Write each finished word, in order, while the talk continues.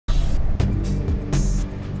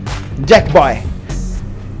Jack boy.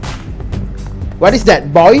 What is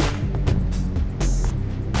that, boy?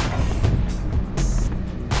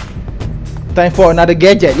 Time for another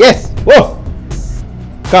gadget. Yes. Whoa.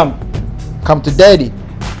 Come to daddy.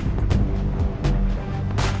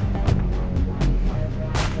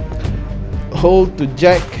 Hold to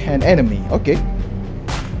jack an enemy. Okay.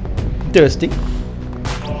 Interesting.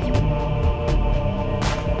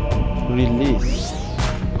 Release.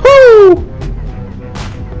 Woo!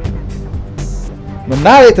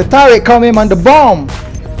 Menarik tertarik kau memang the bomb.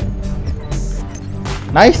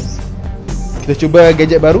 Nice. Kita cuba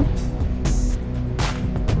gadget baru.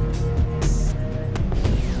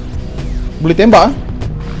 Boleh tembak.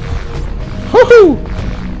 Huhu.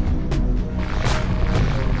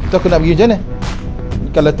 Tu aku nak pergi macam mana?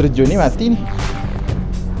 Kalau terjun ni mati ni.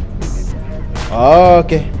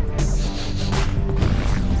 Okay.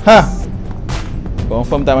 Ha.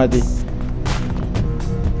 Confirm tak mati.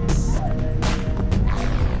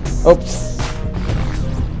 Oops.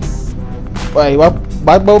 Wah,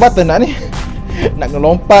 bau button nak ni. Nak kena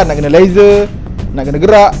lompat, nak kena laser, nak kena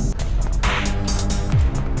gerak.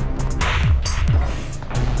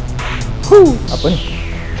 Apa ni?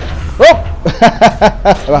 Oh.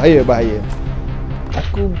 Bahaya.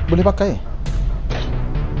 Aku boleh pakai.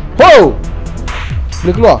 Wow.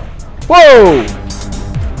 Boleh keluar. Wow.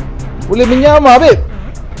 Boleh menyamar, babe.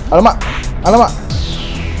 Alamak.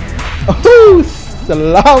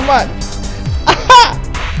 Selamat.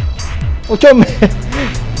 Oh,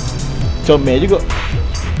 comel juga.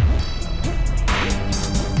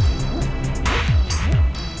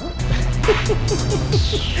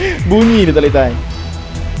 Bunyi dia tak boleh tahan.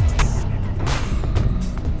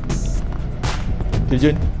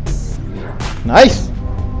 Terjun. Nice.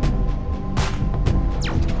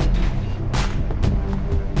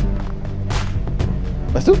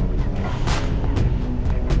 Lepas tu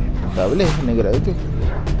tak boleh kena gerak itu.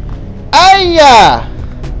 Ayah.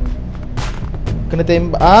 Kena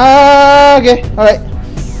tembak. Okay.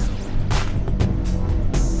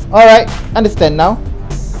 Alright. Understand now.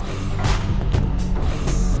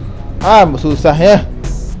 Susah ya.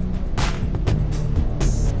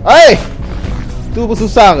 Tu pun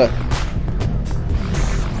susah ke?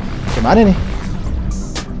 Macam mana ni?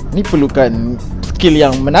 Ni perlukan skill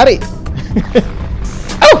yang menarik.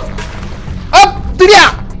 Tu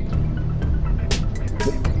dia.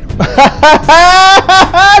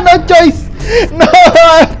 No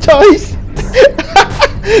choice.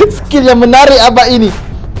 Skill yang menarik abad ini.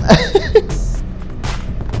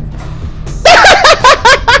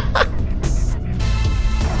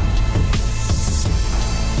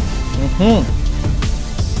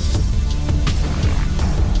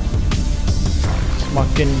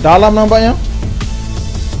 Semakin dalam nampaknya.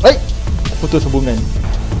 Putus hubungan.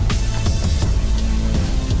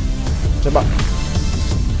 Tembak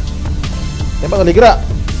boleh gerak.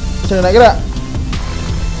 Macam mana nak gerak?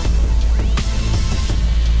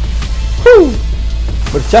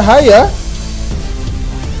 Bercahaya.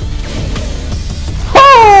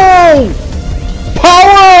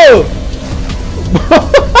 Power.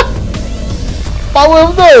 Power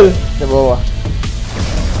betul. Di bawah.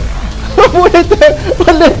 Boleh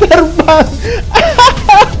terbang.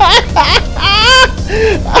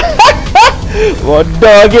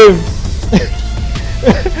 Bodoh game.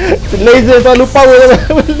 Laser terlalu power.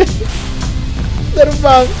 Boleh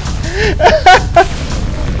terbang.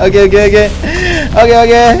 Okay.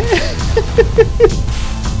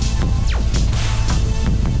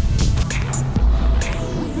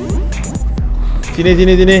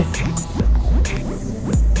 Sini.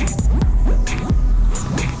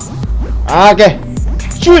 Okay.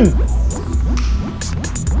 Cun.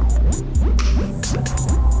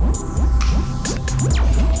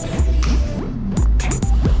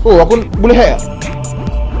 Oh, aku boleh hack.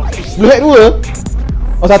 Boleh hack dua?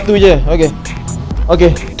 Oh, satu je.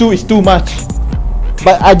 Okay, two is too much.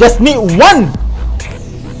 But I just need one.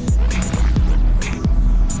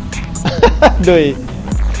 Doi.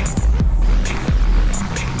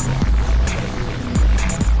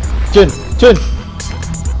 Cun.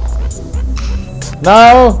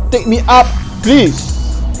 Now take me up, please.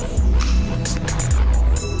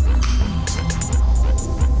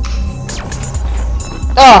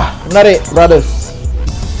 Menarik, brothers.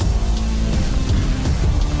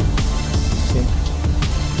 Okay.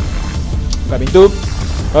 Buka pintu.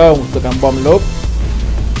 Tekan bom loop.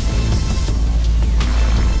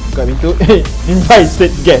 Buka pintu.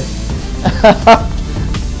 Invited guest.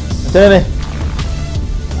 Macam mana ni?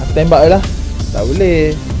 Aku tembak je lah. Tak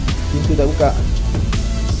boleh. Pintu tak buka.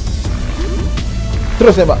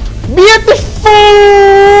 Terus tembak.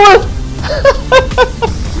 Beautiful.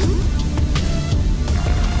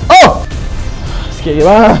 Sikit lagi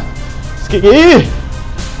bang. Sikit lagi.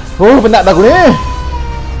 Oh penat dah aku ni.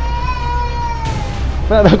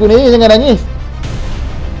 Penat dah aku ni. Jangan nangis.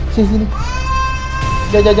 Sini.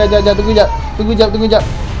 Jap. Tunggu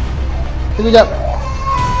jap.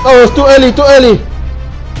 Oh it's too early.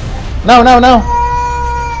 Now.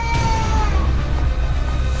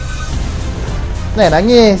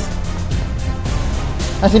 Nangis.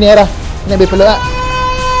 Sini Ara. Ni ambil peluk tak?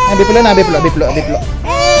 Ambil peluk. Nangis ambil peluk.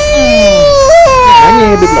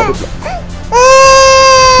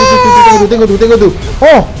 Tengok tu.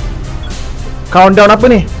 Oh. Countdown apa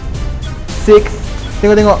ni? 6.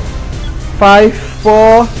 Tengok. 5,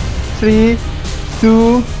 4, 3,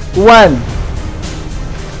 2, 1.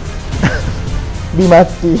 Abi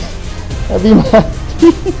mati.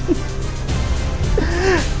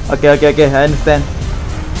 Okay, I understand.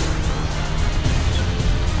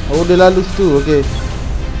 Oh dia lalu situ. Okay,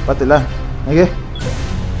 patutlah. Okay,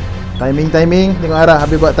 timing. Tengok arah.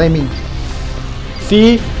 Habis buat timing.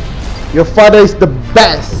 See, your father is the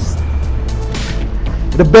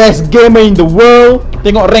best gamer in the world.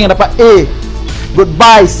 Tengok rank dapat A.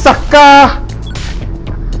 Goodbye sucker.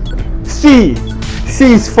 C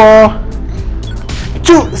is for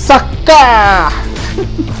Cuk sucker.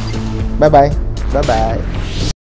 Bye bye.